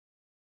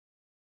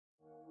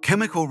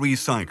Chemical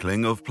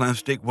recycling of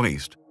plastic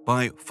waste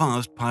by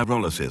fast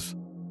pyrolysis.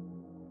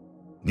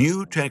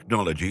 New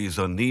technologies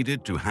are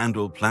needed to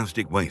handle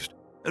plastic waste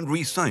and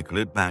recycle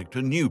it back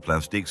to new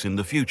plastics in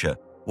the future.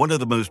 One of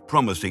the most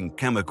promising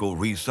chemical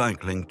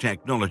recycling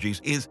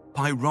technologies is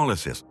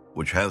pyrolysis,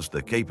 which has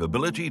the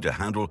capability to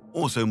handle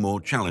also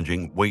more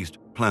challenging waste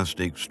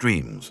plastic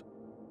streams.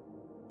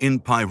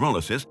 In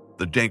pyrolysis,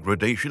 the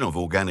degradation of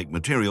organic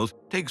materials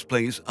takes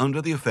place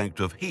under the effect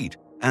of heat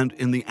and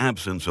in the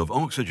absence of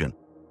oxygen.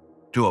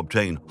 To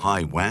obtain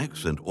high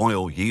wax and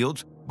oil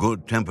yields,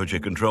 good temperature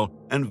control,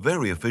 and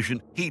very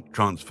efficient heat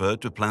transfer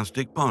to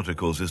plastic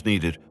particles is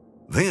needed.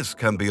 This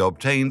can be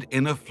obtained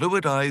in a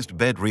fluidized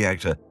bed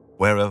reactor,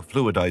 where a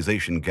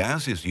fluidization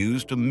gas is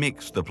used to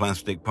mix the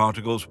plastic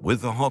particles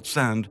with the hot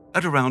sand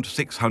at around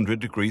 600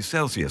 degrees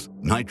Celsius.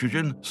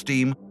 Nitrogen,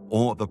 steam,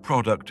 or the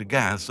product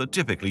gas are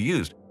typically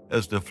used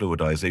as the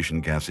fluidization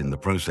gas in the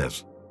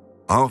process.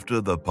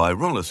 After the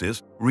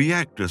pyrolysis,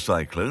 reactor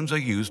cyclones are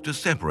used to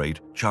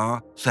separate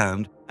char,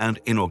 sand, and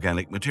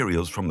inorganic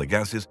materials from the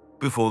gases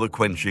before the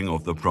quenching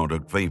of the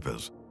product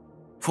vapors.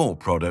 For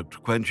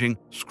product quenching,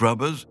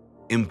 scrubbers,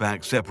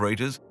 impact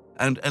separators,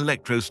 and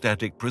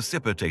electrostatic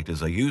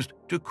precipitators are used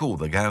to cool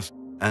the gas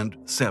and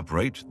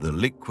separate the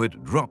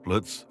liquid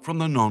droplets from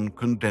the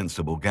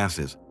non-condensable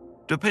gases.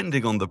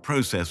 Depending on the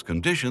process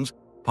conditions,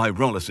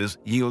 pyrolysis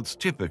yields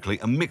typically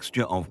a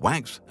mixture of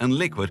wax and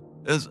liquid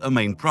as a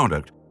main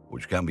product,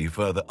 which can be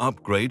further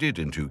upgraded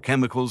into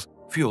chemicals,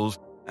 fuels,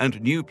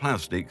 and new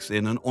plastics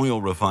in an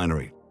oil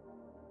refinery.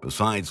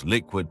 Besides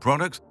liquid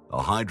products,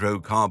 a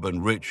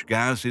hydrocarbon-rich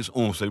gas is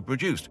also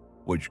produced,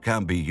 which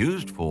can be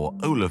used for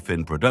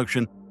olefin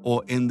production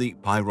or in the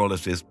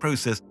pyrolysis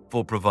process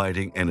for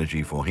providing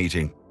energy for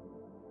heating.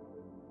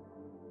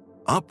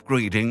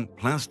 Upgrading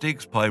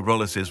plastics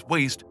pyrolysis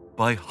waste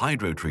by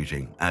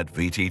hydrotreating at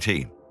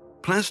VTT.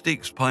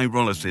 Plastics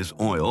pyrolysis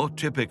oil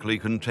typically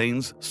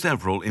contains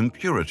several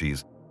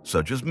impurities,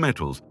 such as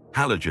metals,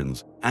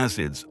 halogens,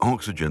 acids,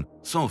 oxygen,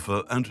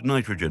 sulfur, and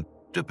nitrogen,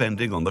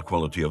 depending on the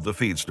quality of the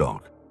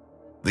feedstock.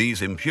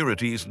 These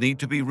impurities need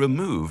to be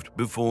removed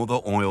before the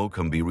oil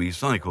can be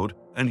recycled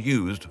and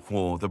used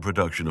for the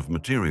production of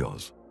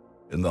materials.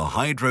 In the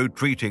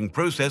hydrotreating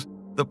process,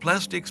 the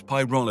plastics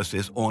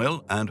pyrolysis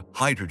oil and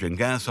hydrogen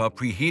gas are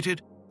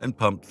preheated and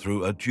pumped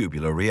through a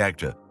tubular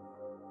reactor.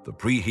 The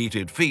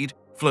preheated feed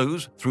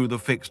flows through the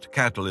fixed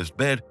catalyst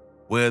bed,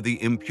 where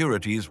the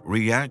impurities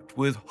react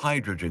with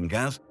hydrogen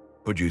gas,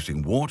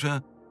 producing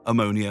water,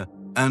 ammonia,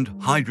 and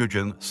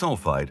hydrogen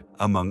sulfide,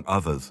 among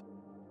others.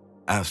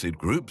 Acid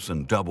groups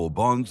and double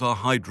bonds are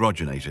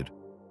hydrogenated.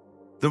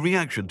 The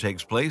reaction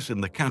takes place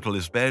in the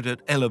catalyst bed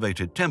at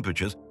elevated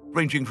temperatures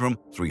ranging from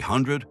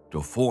 300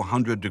 to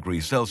 400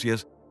 degrees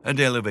Celsius and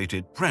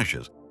elevated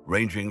pressures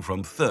ranging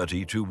from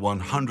 30 to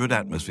 100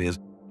 atmospheres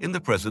in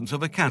the presence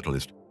of a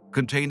catalyst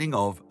containing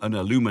of an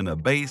alumina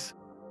base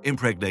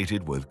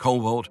impregnated with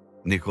cobalt,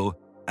 nickel,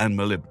 and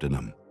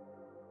molybdenum.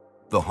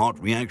 The hot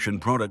reaction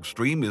product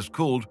stream is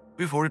cooled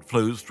before it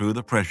flows through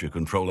the pressure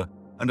controller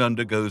and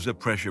undergoes a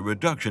pressure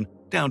reduction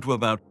down to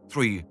about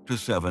 3 to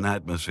 7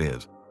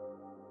 atmospheres.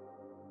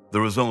 The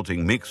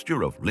resulting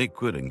mixture of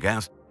liquid and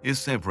gas is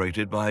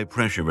separated by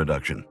pressure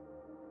reduction.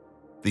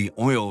 The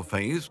oil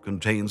phase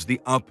contains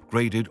the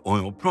upgraded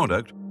oil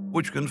product,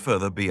 which can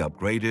further be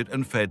upgraded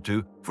and fed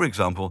to, for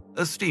example,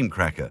 a steam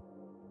cracker.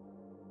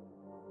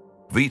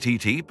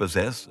 VTT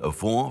possess a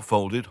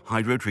 4-folded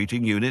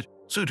hydrotreating unit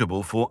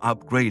suitable for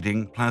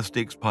upgrading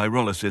plastics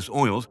pyrolysis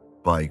oils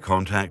by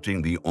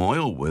contacting the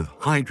oil with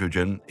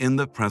hydrogen in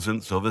the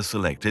presence of a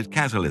selected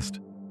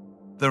catalyst.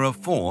 There are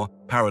 4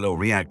 parallel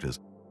reactors,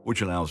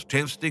 which allows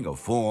testing of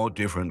 4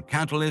 different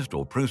catalyst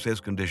or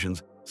process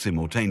conditions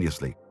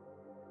simultaneously.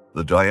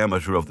 The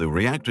diameter of the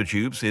reactor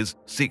tubes is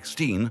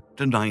 16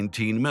 to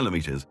 19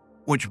 millimeters,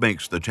 which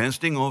makes the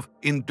testing of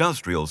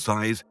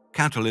industrial-size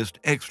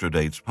catalyst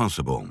extradates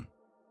possible.